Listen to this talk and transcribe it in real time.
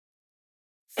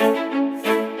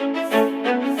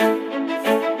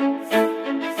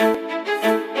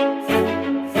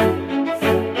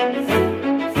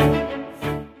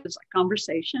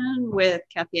conversation with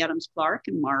Kathy Adams-Clark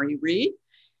and Mari Reed.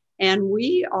 And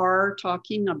we are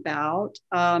talking about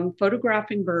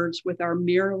photographing birds with our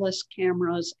mirrorless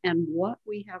cameras and what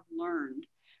we have learned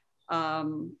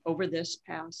over this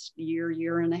past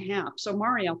year and a half. So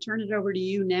Mari, I'll turn it over to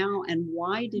you now. And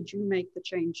why did you make the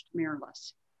change to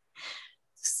mirrorless?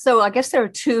 So I guess there are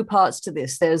two parts to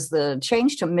this. There's the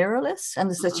change to mirrorless and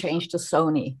there's the change to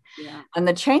Sony. Yeah. And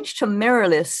the change to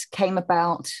mirrorless came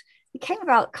about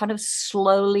kind of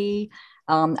slowly.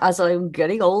 As I'm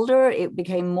getting older, it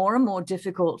became more and more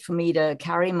difficult for me to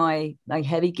carry my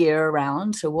heavy gear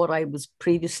around. So what I was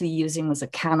previously using was a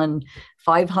Canon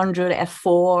 500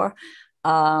 f4,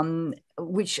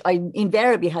 which I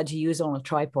invariably had to use on a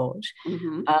tripod.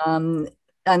 Mm-hmm.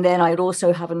 And then I'd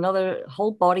also have another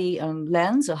whole body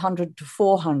lens, 100 to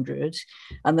 400,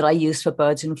 and that I used for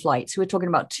birds in flight. So we're talking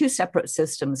about two separate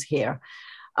systems here.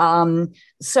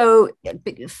 So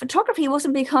photography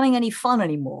wasn't becoming any fun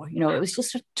anymore. You know, it was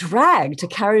just a drag to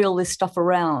carry all this stuff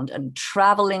around, and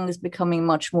traveling is becoming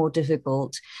much more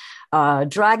difficult.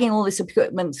 Dragging all this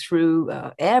equipment through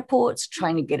airports,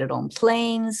 trying to get it on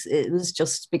planes, it was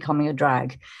just becoming a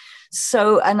drag.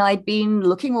 So, and I'd been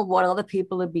looking at what other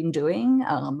people have been doing,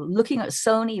 looking at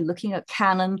Sony, looking at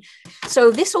Canon.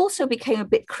 So this also became a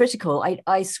bit critical.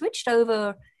 I switched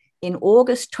over in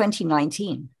August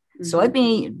 2019. Mm-hmm. So I've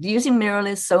been using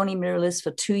mirrorless, Sony mirrorless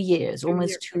for 2 years,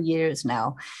 almost 2 years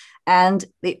now. And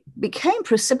it became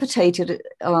precipitated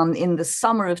in the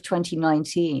summer of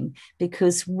 2019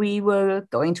 because we were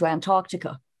going to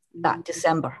Antarctica that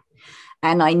December.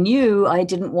 And I knew I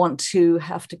didn't want to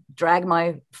have to drag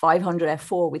my 500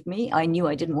 f4 with me. I knew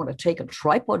I didn't want to take a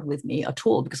tripod with me at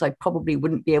all because I probably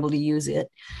wouldn't be able to use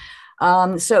it.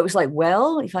 So it was like,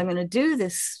 well, if I'm going to do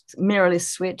this mirrorless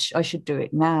switch, I should do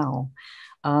it now.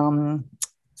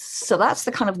 So that's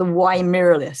the kind of the why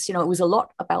mirrorless. You know, it was a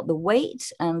lot about the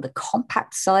weight and the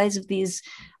compact size of these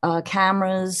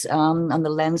cameras and the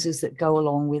lenses that go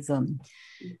along with them.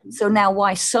 So now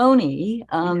why Sony?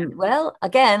 Well,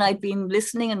 again, I've been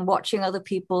listening and watching other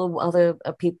people, other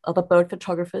bird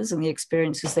photographers and the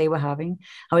experiences they were having.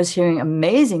 I was hearing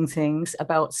amazing things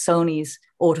about Sony's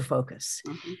autofocus.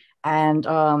 Mm-hmm. And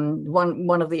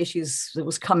one of the issues that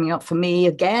was coming up for me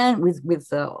again with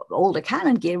the older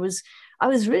Canon gear was I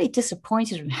was really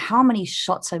disappointed in how many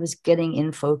shots I was getting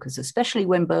in focus, especially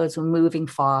when birds were moving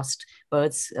fast,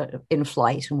 birds in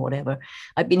flight and whatever.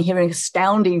 I've been hearing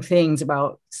astounding things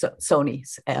about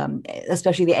Sony's,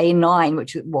 especially the A9,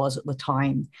 which it was at the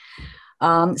time.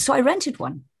 So I rented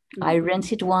one. I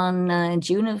rented one in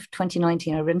June of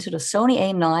 2019. I rented a Sony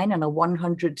A9 and a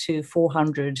 100 to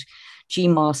 400 G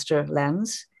Master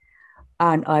lens.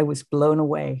 And I was blown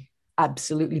away.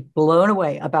 Absolutely blown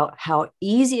away about how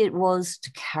easy it was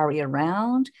to carry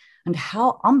around and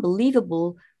how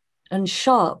unbelievable and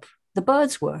sharp the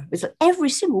birds were. It's like every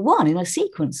single one in a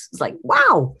sequence. It's like,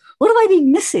 wow, what have I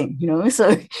been missing? You know,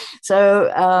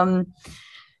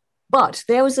 but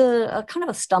there was a kind of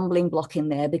a stumbling block in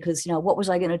there because, you know, what was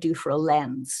I going to do for a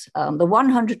lens? The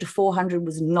 100 to 400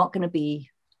 was not going to be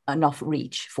enough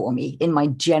reach for me in my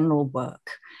general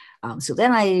work. So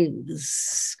then I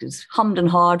hummed and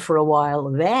hawed for a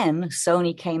while. Then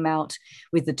Sony came out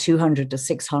with the 200 to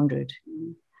 600.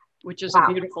 Which is a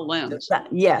beautiful lens.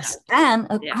 Yes. Yeah. And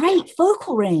a great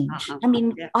focal range. I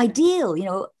mean, ideal, you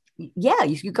know. Yeah,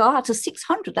 you go out to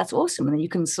 600. That's awesome. And then you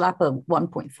can slap a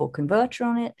 1.4 converter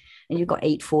on it and you've got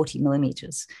 840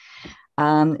 millimeters.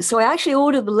 So I actually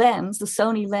ordered the lens, the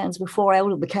Sony lens, before I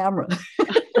ordered the camera.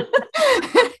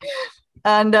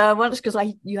 And well, it's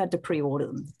because you had to pre-order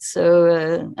them.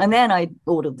 So, and then I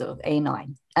ordered the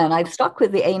A9, and I've stuck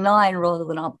with the A9 rather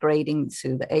than upgrading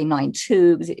to the A9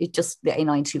 II because it just the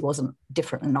A9 II wasn't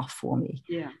different enough for me.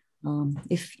 Yeah.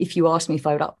 If you asked me if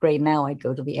I would upgrade now, I'd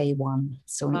go to the A1.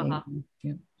 Sony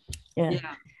A1.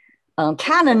 Yeah.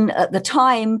 Canon at the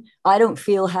time, I don't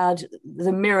feel had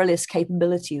the mirrorless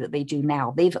capability that they do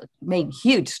now. They've made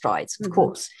huge strides, of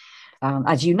course,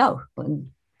 as you know, and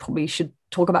probably should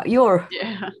talk about your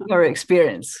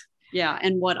experience. Yeah.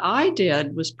 And what I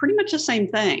did was pretty much the same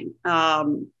thing.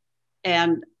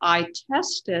 And I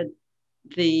tested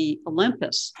the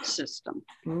Olympus system.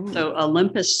 Ooh. So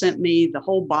Olympus sent me the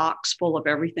whole box full of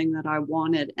everything that I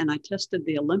wanted. And I tested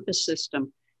the Olympus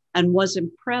system and was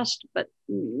impressed, but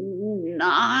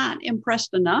not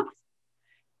impressed enough.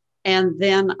 And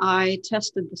then I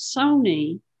tested the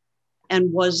Sony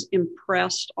and was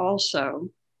impressed also.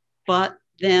 But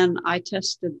then I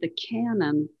tested the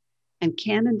Canon, and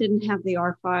Canon didn't have the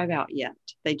R5 out yet.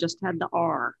 They just had the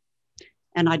R.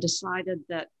 And I decided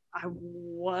that I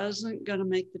wasn't going to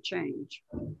make the change.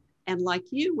 And like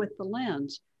you with the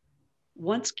lens,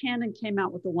 once Canon came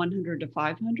out with the 100 to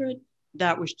 500,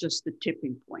 that was just the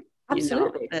tipping point.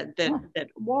 Absolutely. That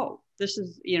whoa, this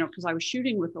is, because I was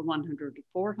shooting with a 100 to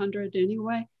 400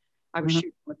 anyway. I was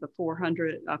shooting with a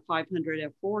 400,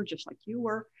 500 f4, just like you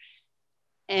were.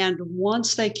 And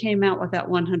once they came out with that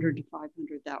 100 to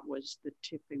 500, that was the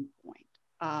tipping point.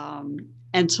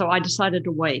 And so I decided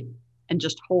to wait and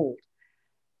just hold.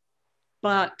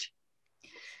 But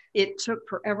it took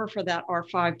forever for that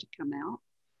R5 to come out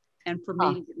and for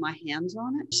me to get my hands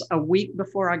on it. A week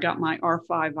before I got my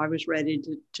R5, I was ready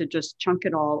to just chunk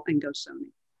it all and go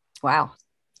Sony. Wow.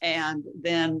 And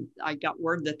then I got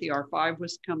word that the R5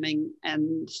 was coming.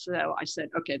 And so I said,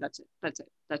 okay, that's it.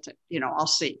 I'll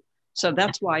see. So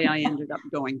that's why I ended up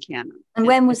going Canon. And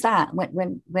when was that?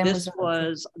 When this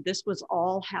this was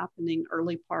all happening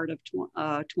early part of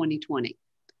 2020.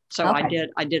 So okay.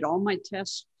 I did all my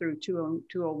tests through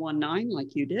 2019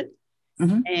 like you did.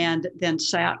 And then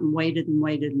sat and waited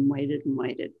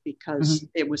because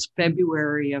it was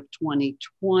February of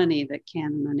 2020 that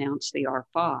Canon announced the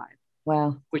R5.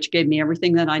 Wow. Which gave me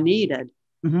everything that I needed.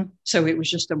 So it was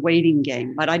just a waiting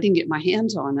game, but I didn't get my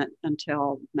hands on it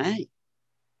until May.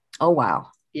 Oh,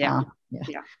 wow. Yeah.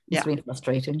 It's really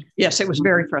frustrating. Yes, it was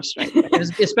very frustrating,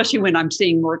 especially when I'm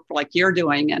seeing work like you're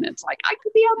doing, and it's like I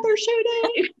could be out there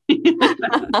shooting.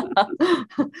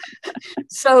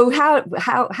 So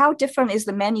how different is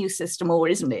the menu system, or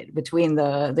isn't it, between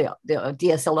the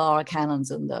DSLR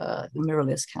Canons and the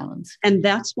mirrorless Canons? And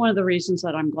that's one of the reasons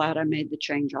that I'm glad I made the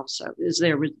change. Also, is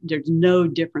there's no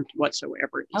difference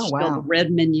whatsoever. It's still the red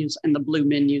menus and the blue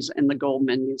menus and the gold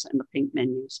menus and the pink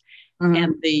menus.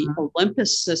 And the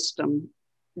Olympus system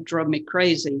drove me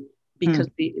crazy because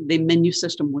the menu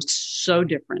system was so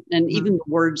different, and even the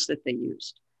words that they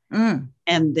used. And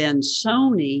then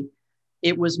Sony,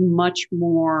 it was much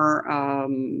more,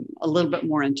 a little bit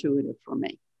more intuitive for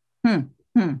me.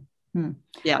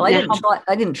 Yeah, well,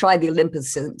 I didn't try the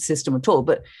Olympus system at all,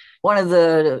 but one of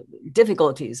the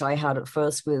difficulties I had at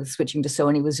first with switching to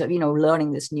Sony was,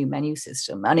 learning this new menu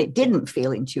system, and it didn't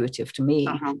feel intuitive to me.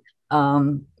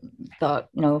 But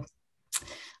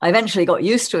I eventually got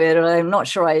used to it, and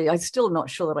I'm still not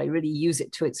sure that I really use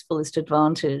it to its fullest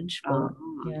advantage. But,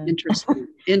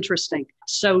 Interesting.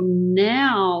 So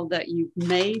now that you've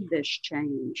made this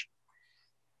change,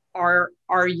 are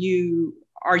you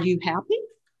happy?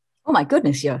 Oh my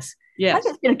goodness, yes. Yes.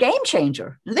 It's been a game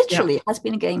changer. Literally, it has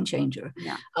been a game changer.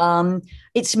 Yeah.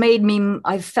 It's made me,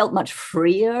 I've felt much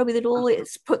freer with it all.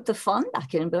 It's put the fun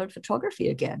back in bird photography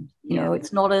again.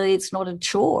 It's not a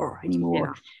chore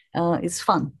anymore. It's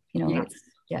fun.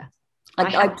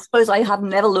 I suppose I have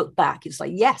never looked back. It's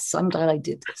like, yes, I'm glad I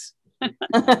did this.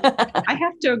 I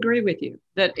have to agree with you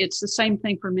that it's the same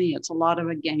thing for me. It's a lot of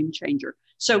a game changer.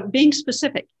 So being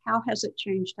specific, how has it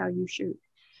changed how you shoot?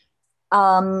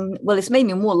 Well, it's made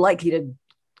me more likely to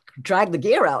drag the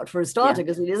gear out for a starter,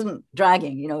 because it isn't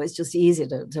dragging. It's just easy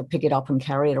to pick it up and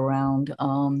carry it around.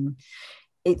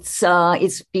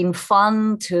 It's been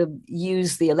fun to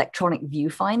use the electronic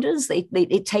viewfinders.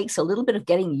 It takes a little bit of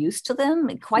getting used to them,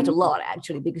 quite a lot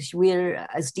actually, because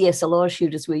as DSLR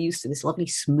shooters, we're used to this lovely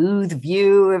smooth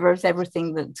view of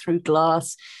everything through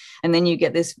glass, and then you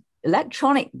get this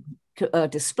electronic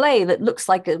display that looks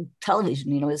like a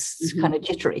television. It's kind of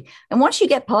jittery, and once you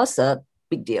get past that,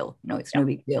 big deal. It's no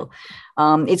big deal.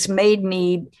 It's made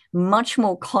me much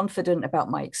more confident about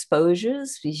my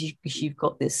exposures, because you've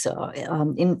got this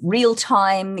in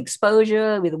real-time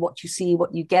exposure with what you see,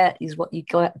 what you get is what you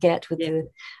get with the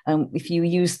if you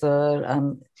use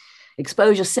the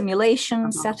exposure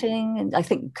simulation setting, and I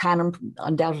think Canon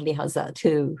undoubtedly has that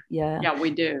too. Yeah,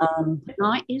 we do.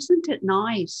 Isn't it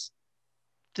nice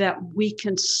that we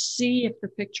can see if the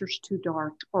picture's too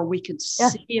dark, or we can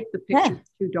see if the picture's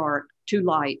too dark, too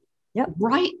light,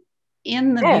 right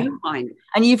in the viewfinder.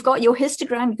 And you've got your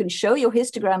histogram. You can show your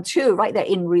histogram too, right there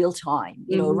in real time,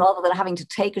 rather than having to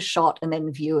take a shot and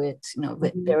then view it,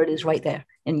 there it is right there.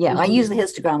 And I use the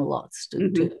histogram a lot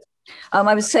too.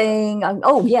 I was saying,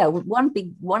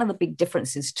 one of the big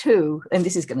differences too, and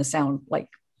this is going to sound like,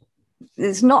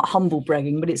 it's not humble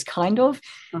bragging, but it's kind of,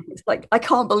 it's like, I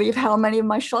can't believe how many of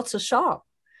my shots are sharp.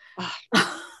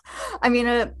 I mean,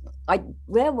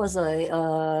 where was I?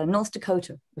 North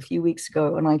Dakota a few weeks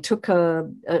ago, and I took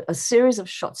a series of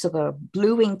shots of a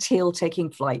blue-winged teal taking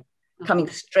flight, coming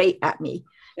straight at me.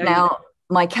 Now,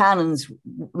 my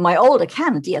older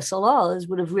Canon DSLRs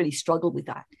would have really struggled with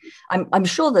that. I'm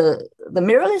sure the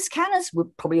mirrorless Canons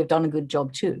would probably have done a good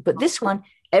job too, but this one,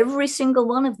 every single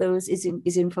one of those is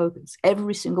in focus.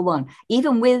 Every single one,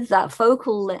 even with that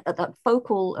focal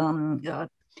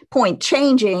point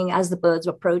changing as the birds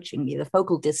are approaching me, the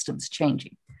focal distance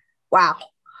changing. Wow.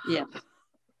 Yeah.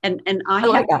 And I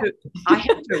like I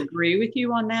have to agree with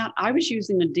you on that. I was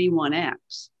using a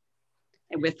D1X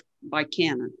by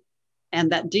Canon,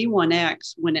 and that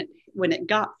D1X, when it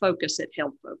got focus, it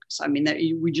held focus. I mean,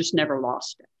 we just never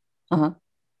lost it. Uh-huh.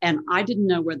 And I didn't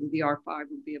know whether the R5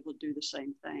 would be able to do the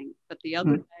same thing. But the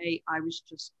other day, I was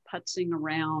just putzing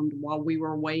around while we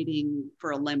were waiting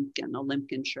for a Lemkin. A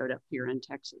Lemkin showed up here in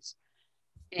Texas,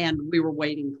 and we were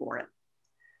waiting for it.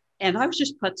 And I was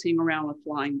just putzing around with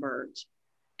flying birds.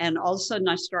 And all of a sudden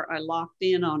I locked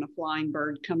in on a flying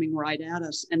bird coming right at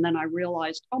us. And then I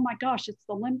realized, oh my gosh, it's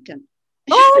the Lemkin.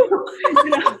 Oh,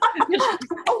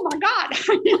 oh my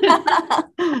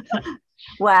God.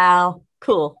 Wow.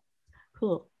 Cool.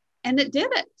 And it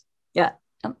did it. Yeah.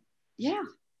 Yeah.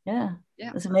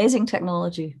 It's amazing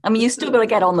technology. I mean, you still got to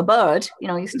get on the bird,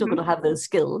 you still got to have those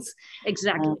skills.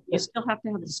 Exactly. You still have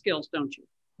to have the skills, don't you?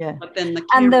 Yeah. But then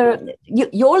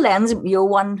your lens, your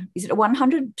one, is it a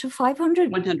 100 to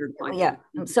 500? 100. Yeah.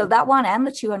 So that one and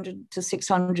the 200 to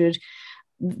 600,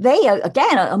 they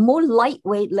are more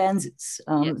lightweight lenses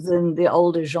than the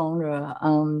older genre.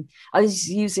 I was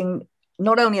using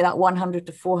not only that 100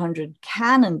 to 400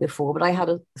 Canon before, but I had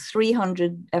a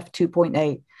 300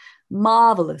 f2.8,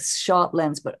 marvelous sharp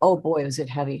lens, but oh boy, was it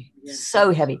heavy.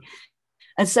 So heavy.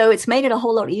 And so it's made it a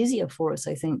whole lot easier for us,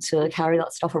 I think, to carry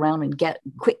that stuff around and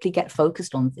quickly get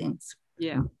focused on things.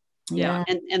 Yeah.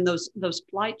 And those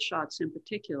flight shots in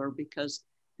particular, because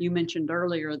you mentioned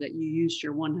earlier that you used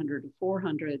your 100 to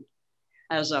 400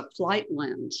 as a flight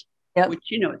lens, which,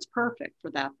 it's perfect for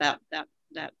that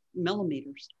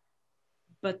millimeters.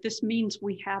 But this means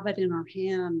we have it in our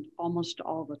hand almost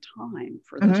all the time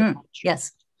for the job.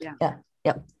 Yes. Yeah,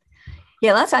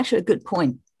 that's actually a good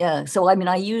point. Yeah. So, I mean,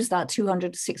 I use that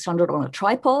 200 to 600 on a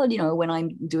tripod, when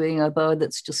I'm doing a bird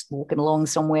that's just walking along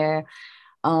somewhere.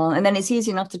 And then it's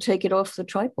easy enough to take it off the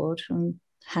tripod and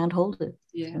hand hold it.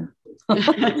 Yeah.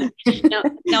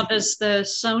 now, does the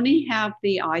Sony have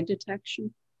the eye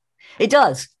detection? It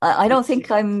does. I don't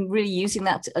think I'm really using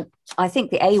that. I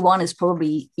think the A1 is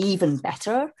probably even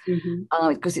better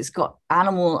because it's got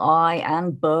animal eye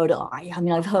and bird eye. I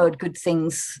mean, I've heard good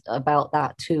things about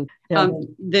that too.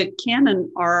 The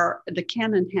Canon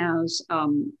has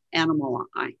animal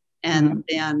eye, and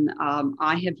then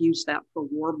I have used that for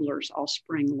warblers all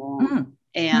spring long,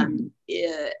 and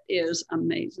it is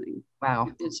amazing. Wow,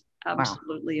 it's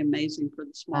absolutely amazing for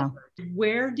the small birds.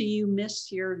 Where do you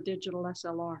miss your digital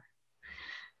SLR?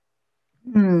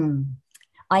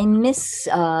 I miss,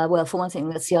 well, for one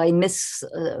thing, I miss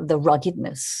the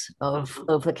ruggedness of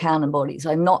the Canon bodies.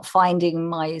 I'm not finding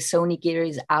my Sony gear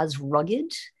is as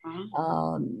rugged.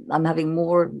 I'm having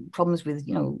more problems with,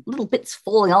 little bits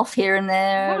falling off here and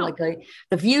there. Like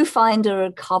the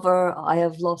viewfinder cover, I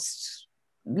have lost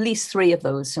at least 3 of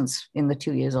those since in the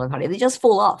 2 years I've had it. They just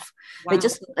fall off.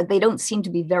 They don't seem to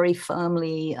be very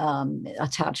firmly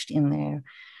attached in there.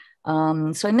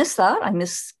 So I miss that. I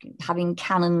miss having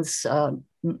Canon's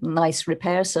nice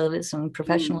repair service and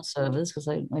professional service, because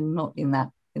I'm not in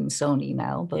Sony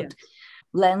now, but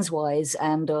lens-wise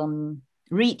and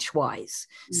reach-wise.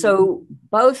 So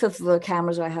both of the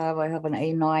cameras I have an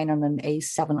A9 and an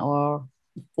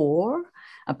A7R4.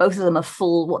 Both of them are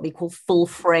what they call full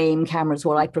frame cameras,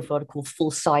 what I prefer to call full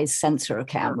size sensor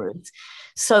cameras.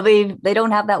 So they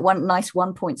don't have that nice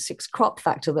 1.6 crop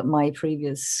factor that my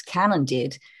previous Canon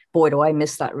did. Boy, do I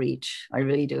miss that reach. I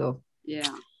really do. Yeah.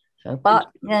 So,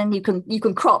 but then you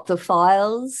can crop the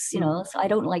files, so I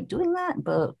don't like doing that,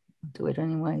 but do it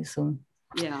anyway. So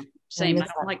yeah, same. I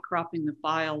don't like cropping the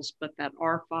files, but that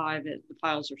R5, the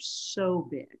files are so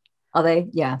big. Are they?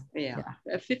 Yeah.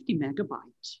 50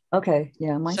 megabytes. Okay.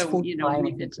 Yeah. Mine's so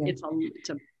 45, it's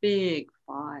a big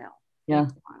file. Yeah.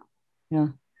 Big file.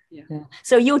 Yeah.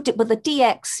 So but the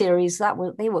DX series,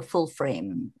 they were full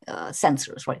frame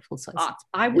sensors, right? Full size.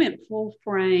 I went full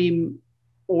frame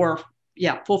full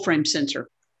frame sensor.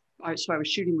 So I was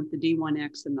shooting with the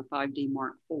D1X and the 5D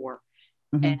Mark IV.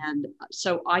 And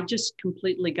so I just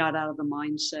completely got out of the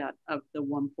mindset of the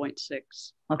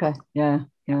 1.6. Okay. Yeah.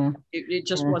 It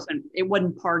just wasn't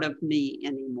part of me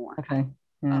anymore. Okay.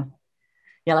 Yeah.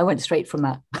 Yeah, I went straight from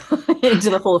that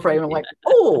into the full frame. I'm like,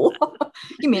 oh,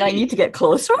 you mean I need to get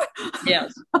closer?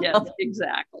 Yes,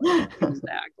 exactly. I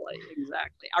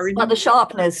remember but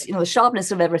the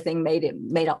sharpness of everything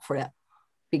made up for it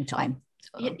big time.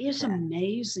 So, it is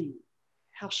amazing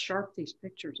how sharp these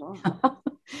pictures are.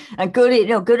 And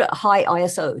good at high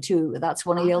ISO too. That's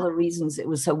one of the other reasons it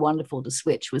was so wonderful to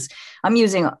switch. Was I'm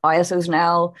using ISOs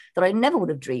now that I never would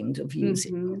have dreamed of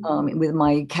using with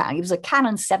my Canon. It was a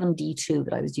Canon 7D2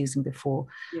 that I was using before.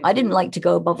 I didn't like to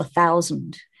go above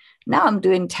 1,000, Now I'm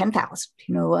doing 10,000,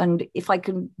 and if I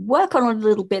can work on a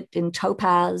little bit in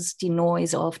topaz,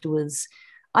 denoise afterwards,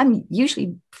 I'm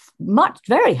usually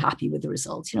very happy with the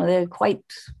results. They're quite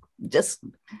just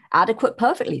adequate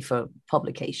perfectly for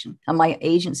publication. And my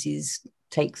agencies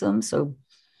take them. So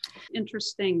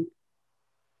interesting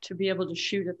to be able to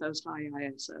shoot at those high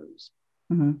ISOs.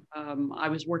 I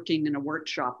was working in a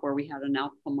workshop where we had an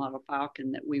Alpha Model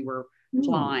Falcon that we were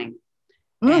flying.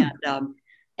 And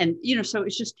so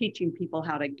it's just teaching people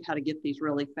how to get these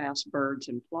really fast birds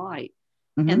in flight.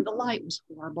 And the light was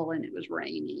horrible and it was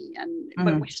rainy,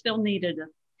 but we still needed a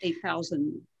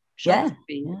 8,000 shutter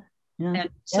speed. And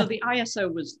so the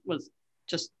ISO was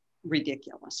just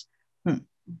ridiculous.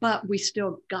 But we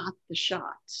still got the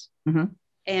shots.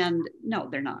 And no,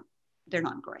 they're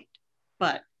not great,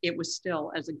 but it was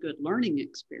still as a good learning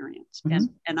experience.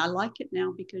 And I like it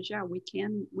now because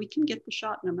we can get the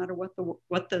shot no matter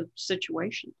what the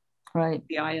situation. Right.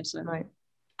 The ISO.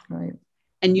 Right.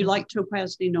 And you like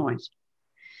topaz denoise?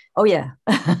 Oh yeah,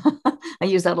 I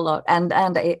use that a lot, and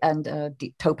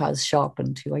topaz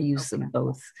sharpen too. I use them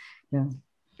both. Yeah.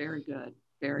 Very good.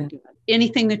 Very good.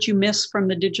 Anything that you miss from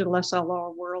the digital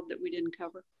SLR world that we didn't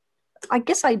cover? I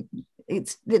guess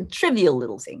it's the trivial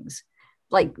little things.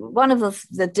 Like one of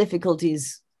the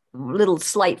difficulties, little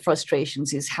slight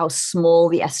frustrations, is how small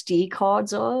the SD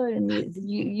cards are, and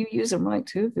you use them right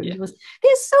too.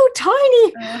 They're so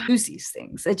tiny. Use these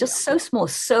things. They're just so small,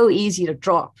 so easy to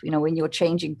drop. When you're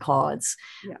changing cards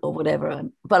or whatever.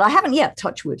 But I haven't yet.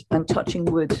 Touch wood. I'm touching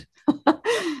wood.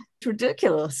 It's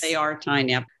ridiculous. They are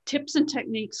tiny. Tips and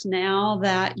techniques now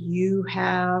that you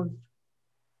have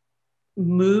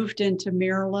moved into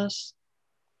mirrorless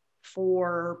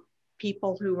for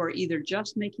people who are either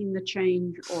just making the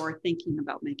change or thinking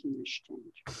about making this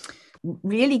change?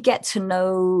 Really get to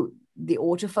know the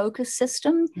autofocus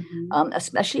system,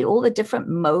 especially all the different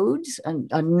modes,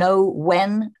 and know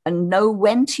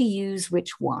when to use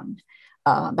which one.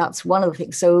 That's one of the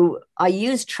things. So I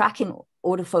use tracking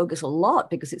autofocus a lot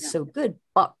because it's so good,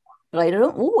 but I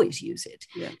don't always use it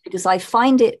because I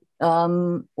find it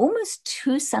almost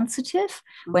too sensitive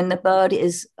when the bird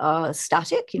is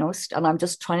static, and I'm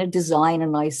just trying to design a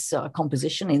nice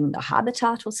composition in the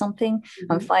habitat or something.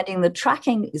 I'm finding the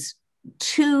tracking is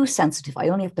too sensitive. I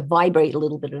only have to vibrate a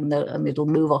little bit and it'll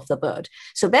move off the bird.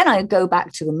 So then I go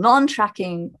back to the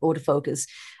non-tracking autofocus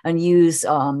and use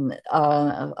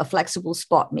a flexible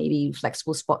spot, maybe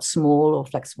flexible spot small or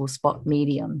flexible spot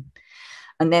medium.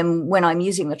 And then when I'm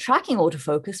using the tracking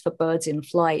autofocus for birds in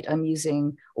flight, I'm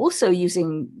also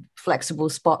using flexible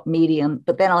spot medium,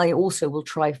 but then I also will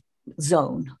try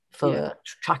zone for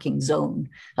tracking zone.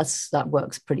 That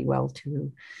works pretty well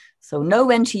too. So know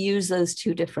when to use those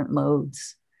two different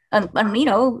modes and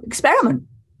experiment.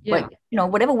 Like,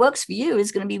 whatever works for you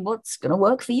is going to be what's going to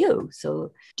work for you.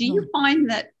 So do you find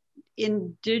that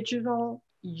in digital,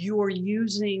 you're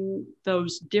using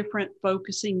those different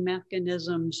focusing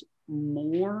mechanisms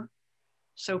more?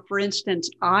 So for instance,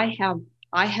 I have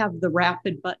the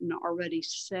rapid button already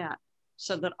set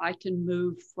so that I can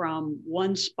move from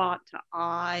one spot to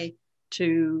eye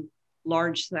to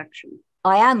large section.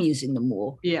 I am using them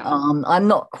more. I'm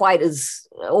not quite as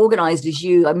organized as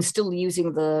you. I'm still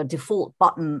using the default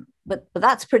button, but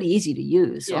that's pretty easy to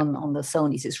use on the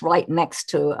Sonys. It's right next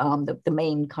to the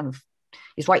main kind of.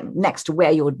 It's right next to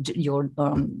where your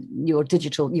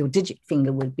digit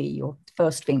finger would be, your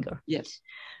first finger. Yes.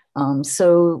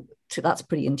 So that's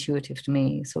pretty intuitive to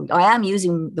me. So I am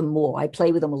using them more. I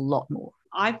play with them a lot more.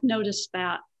 I've noticed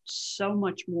that so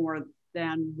much more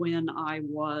than when I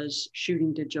was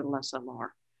shooting digital SLR.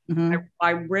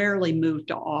 I rarely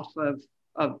moved off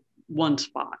of one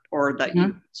spot or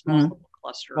the small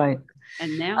cluster. Right.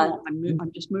 And now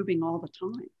I'm just moving all the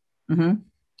time.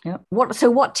 Yeah.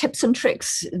 What tips and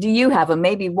tricks do you have? And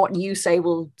maybe what you say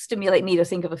will stimulate me to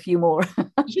think of a few more.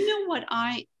 You know what,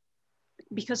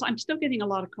 because I'm still getting a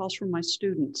lot of calls from my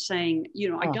students saying,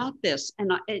 I got this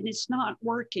and it's not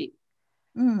working.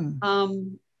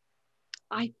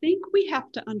 I think we have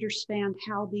to understand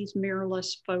how these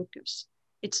mirrorless focus.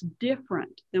 It's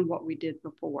different than what we did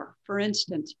before. For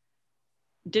instance,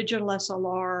 digital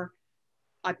SLR,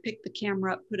 I picked the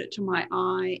camera up, put it to my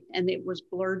eye, and it was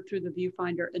blurred through the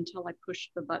viewfinder until I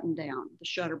pushed the button down, the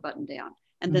shutter button down.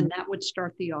 And then that would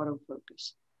start the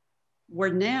autofocus.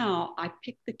 Where now I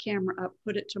pick the camera up,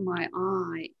 put it to my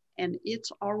eye, and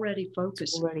it's already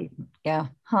focused. Yeah.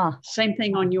 Huh. Same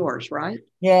thing on yours, right?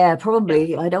 Yeah,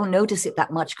 probably. I don't notice it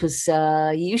that much because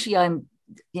usually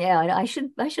I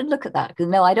should look at that. Because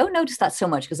no, I don't notice that so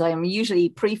much because I am usually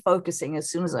pre-focusing as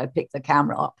soon as I pick the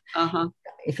camera up.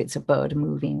 If it's a bird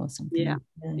moving or something.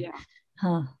 Yeah.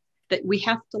 Huh. that we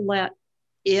have to let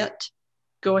it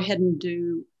go ahead and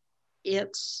do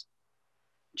its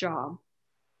job.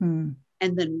 And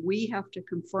then we have to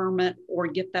confirm it or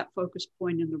get that focus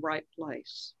point in the right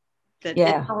place. That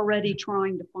it's already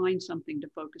trying to find something to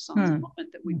focus on the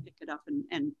moment that we pick it up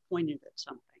and point it at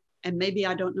something. And maybe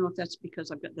I don't know if that's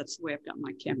because that's the way I've got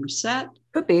my camera set.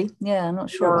 Could be. Yeah, I'm not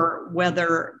sure. Or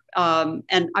whether,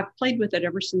 and I've played with it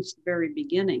ever since the very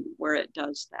beginning, where it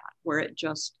does that, where it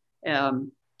just,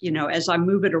 as I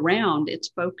move it around, it's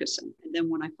focusing. And then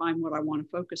when I find what I want to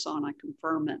focus on, I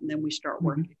confirm it. And then we start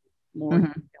working more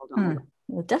detailed on it.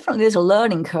 Well, definitely there's a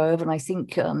learning curve. And I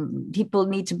think people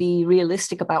need to be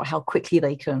realistic about how quickly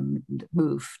they can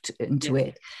move into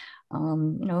it.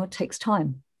 It takes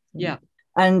time. Yeah.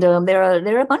 And there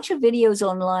are a bunch of videos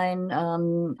online.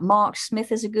 Mark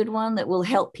Smith is a good one that will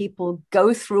help people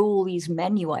go through all these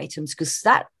menu items, because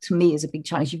that to me is a big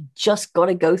challenge. You've just got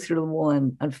to go through them all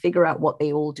and figure out what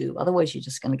they all do. Otherwise, you're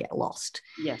just going to get lost.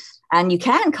 Yes. And you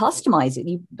can customize it.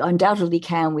 You undoubtedly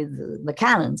can with the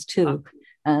Canons too.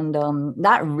 And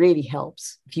that really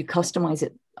helps if you customize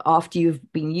it after you've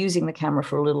been using the camera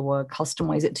for a little while.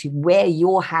 Customize it to where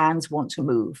your hands want to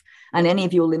move and any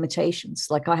of your limitations.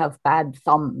 Like I have bad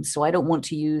thumbs, so I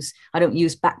don't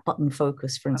use back button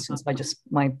focus, for instance.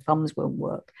 My thumbs won't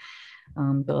work.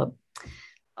 But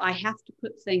I have to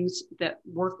put things that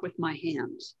work with my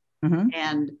hands.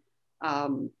 And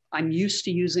I'm used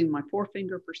to using my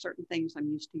forefinger for certain things. I'm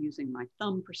used to using my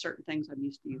thumb for certain things. I'm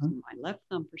used to using my left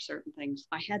thumb for certain things.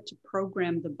 I had to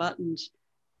program the buttons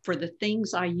for the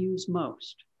things I use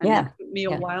most. And it took me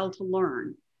a while to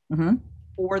learn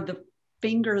for the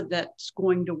finger that's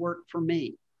going to work for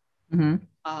me. And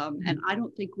I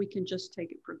don't think we can just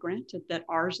take it for granted that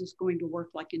ours is going to work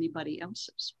like anybody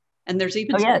else's. And there's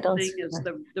even such a thing as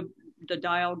the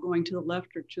dial going to the left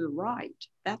or to the right.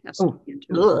 That has to be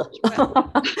intuitive as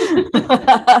well.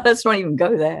 Let's not even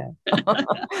go there.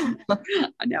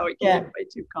 I know it can get way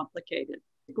too complicated.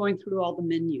 Going through all the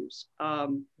menus.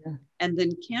 And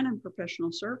then Canon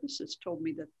Professional Services told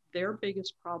me that their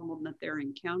biggest problem that they're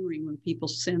encountering when people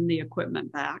send the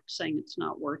equipment back saying it's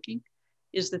not working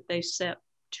is that they set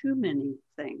too many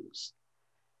things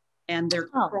and they're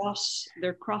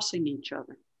crossing each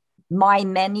other. My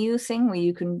menu thing where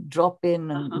you can drop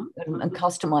in and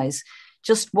customize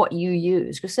just what you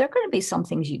use, because there are going to be some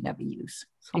things you never use.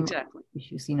 Some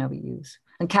issues you never use.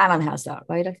 And Canon has that,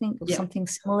 right? I think something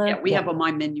similar. Yeah, we have a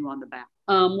My Menu on the back.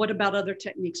 What about other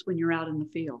techniques when you're out in the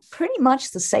field? Pretty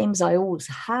much the same as I always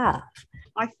have.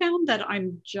 I found that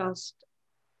I'm just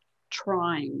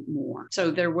trying more.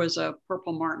 So there was a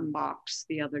Purple Martin box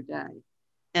the other day,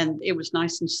 and it was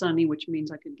nice and sunny, which means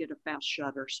I could get a fast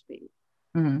shutter speed.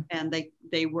 And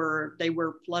they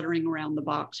were fluttering around the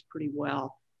box pretty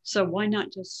well. So why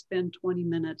not just spend 20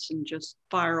 minutes and just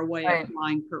fire away at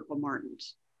flying Purple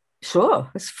Martins? Sure,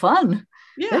 it's fun.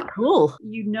 Yeah, they're cool.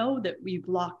 You know that we've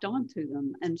locked onto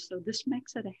them, and so this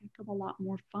makes it a heck of a lot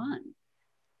more fun.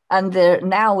 And they're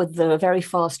now with the very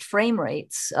fast frame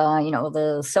rates,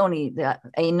 the Sony, the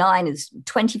A9 is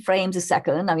 20 frames a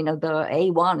second. I mean, the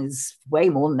A1 is way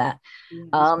more than that.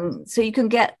 So you can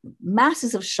get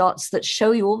masses of shots that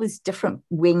show you all these different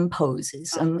wing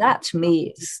poses. And that to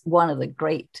me is one of the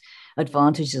great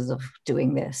advantages of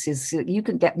doing this, is you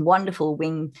can get wonderful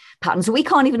wing patterns. We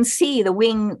can't even see the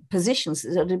wing positions,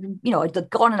 they're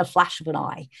gone in a flash of an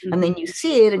eye. And then you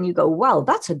see it and you go, wow,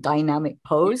 that's a dynamic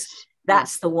pose.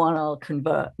 That's the one I'll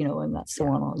convert, and that's the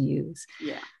one I'll use.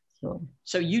 Yeah.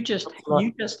 So you just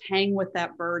hang with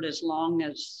that bird as long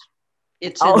as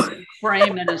it's in the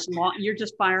frame, and as long you're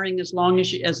just firing as long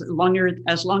as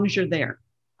you're there.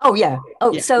 Oh yeah.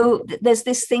 So there's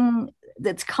this thing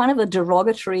that's kind of a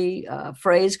derogatory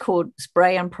phrase called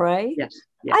spray and pray. Yes.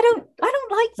 I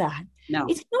don't like that. No,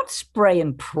 it's not spray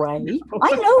and pray. No.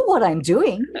 I know what I'm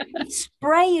doing. It's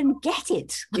spray and get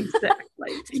it.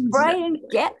 Exactly. Spray and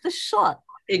get the shot.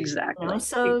 Exactly.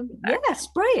 So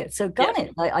spray it. So gun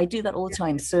it. I do that all the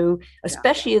time. So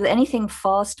especially with anything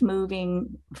fast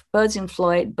moving, birds in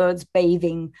flight, birds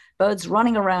bathing, birds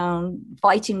running around,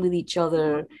 fighting with each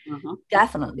other.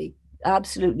 Definitely,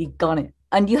 absolutely gun it.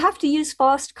 And you have to use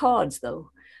fast cards though.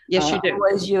 Yes, you do.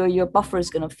 Otherwise, your buffer is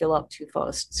going to fill up too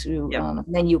fast. And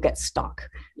then you'll get stuck.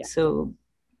 Yeah. So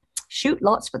shoot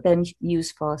lots, but then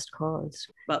use fast cards.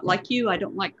 But like you, I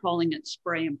don't like calling it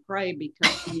spray and pray,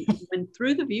 because when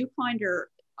through the viewfinder,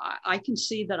 I can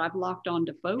see that I've locked on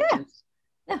to focus.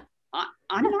 Yeah.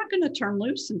 I'm not going to turn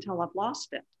loose until I've lost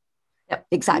it. Yeah,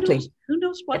 exactly. Who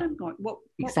knows what I'm going? What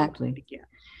exactly. to get,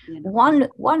 One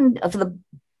of the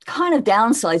kind of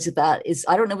downsides of that is,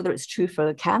 I don't know whether it's true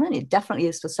for Canon. It definitely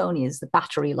is for Sony, is the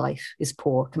battery life is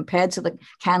poor compared to the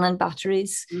Canon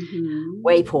batteries,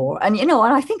 way poor. And, and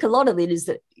I think a lot of it is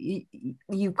that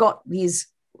you've got these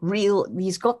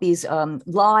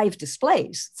live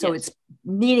displays. So it's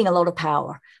needing a lot of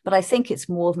power, but I think it's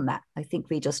more than that. I think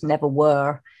they just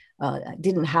never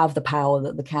didn't have the power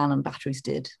that the Canon batteries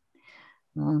did.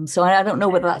 So I don't know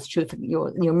whether that's true for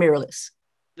your mirrorless.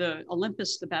 The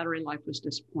Olympus, the battery life was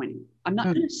disappointing. I'm not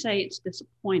going to say it's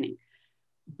disappointing,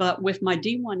 but with my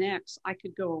D1X, I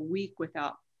could go a week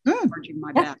without charging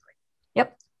my battery.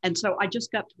 Yep. And so I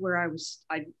just got to where I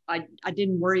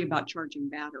didn't worry about charging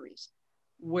batteries.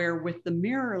 Where with the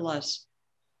mirrorless,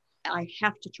 I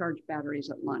have to charge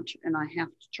batteries at lunch and I have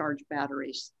to charge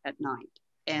batteries at night.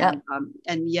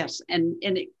 And yes, and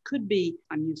it could be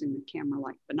I'm using the camera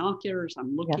like binoculars.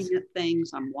 I'm looking at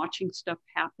things. I'm watching stuff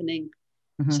happening.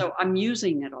 So I'm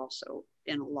using it also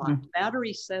in a lot. The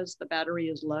battery says the battery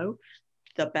is low.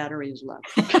 The battery is low.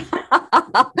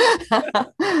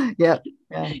 Yeah.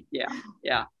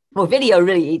 Well, video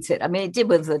really eats it. I mean, it did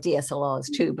with the DSLRs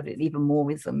too, but even more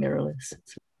with the mirrorless.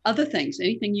 Other things,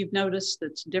 anything you've noticed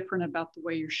that's different about the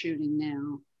way you're shooting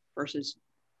now versus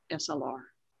SLR?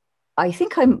 I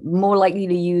think I'm more likely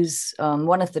to use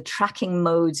one of the tracking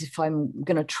modes if I'm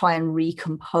going to try and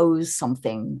recompose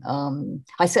something.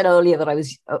 I said earlier that I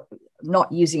was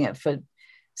not using it for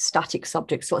static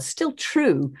subjects, so it's still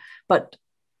true, but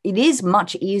it is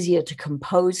much easier to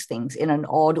compose things in an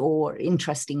odd or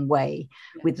interesting way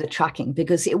with the tracking,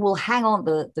 because it will hang on,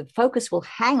 the focus will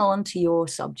hang on to your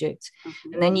subject,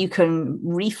 and then you can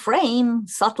reframe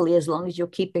subtly, as long as you're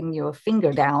keeping your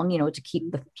finger down, to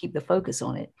keep the focus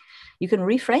on it. You can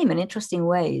reframe in interesting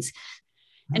ways.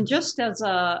 And just as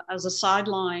a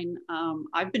sideline,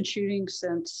 I've been shooting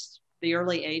since the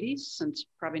early 80s, since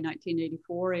probably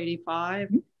 1984, 85.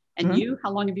 And you,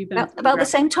 how long have you been? About the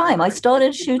same time. I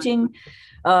started shooting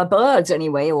birds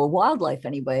anyway, or wildlife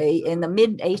anyway, in the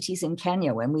mid 80s in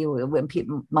Kenya,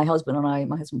 my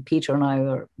husband Peter and I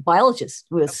were biologists.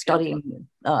 We were studying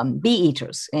bee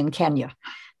eaters in Kenya.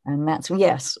 And that's,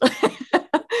 yes.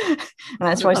 And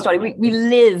that's where I started. We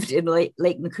lived in Lake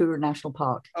Nakuru National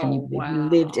Park. Wow.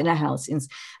 We lived in a house. And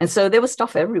so there was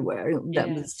stuff everywhere. That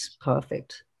was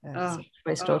perfect. That's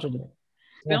where I started it.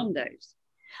 Film days.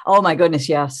 Oh my goodness,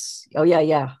 yes. Oh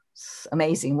yeah. It's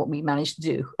amazing what we managed to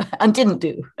do and didn't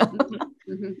do.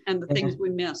 And the things we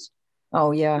missed.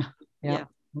 Oh yeah. Where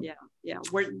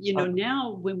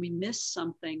now when we miss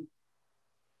something,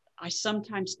 I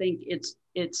sometimes think it's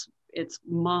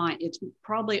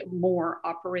probably more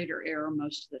operator error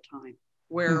most of the time.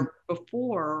 Where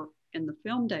before in the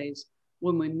film days,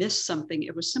 when we missed something,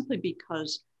 it was simply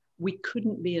because we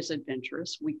couldn't be as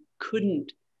adventurous. We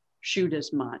couldn't shoot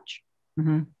as much.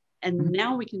 And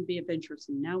now we can be adventurous,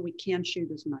 and now we can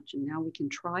shoot as much, and now we can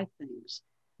try things.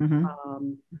 And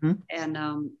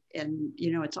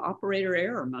it's operator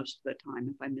error most of the time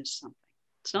if I miss something.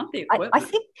 It's not the equipment.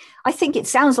 I think it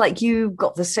sounds like you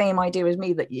got the same idea as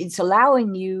me, that it's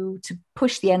allowing you to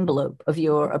push the envelope of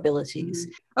your abilities.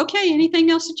 Okay, anything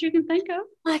else that you can think of?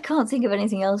 I can't think of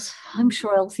anything else. I'm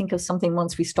sure I'll think of something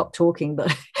once we stop talking,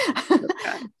 but,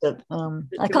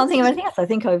 I can't think of anything else. I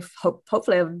think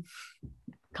hopefully I've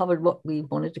covered what we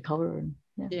wanted to cover. And,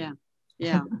 yeah.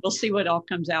 We'll see what all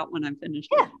comes out when I'm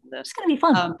finished with this. It's going to be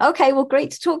fun. Okay, well,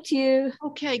 great to talk to you.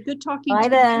 Okay, good talking to you. Bye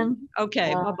then.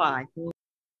 Okay, bye-bye.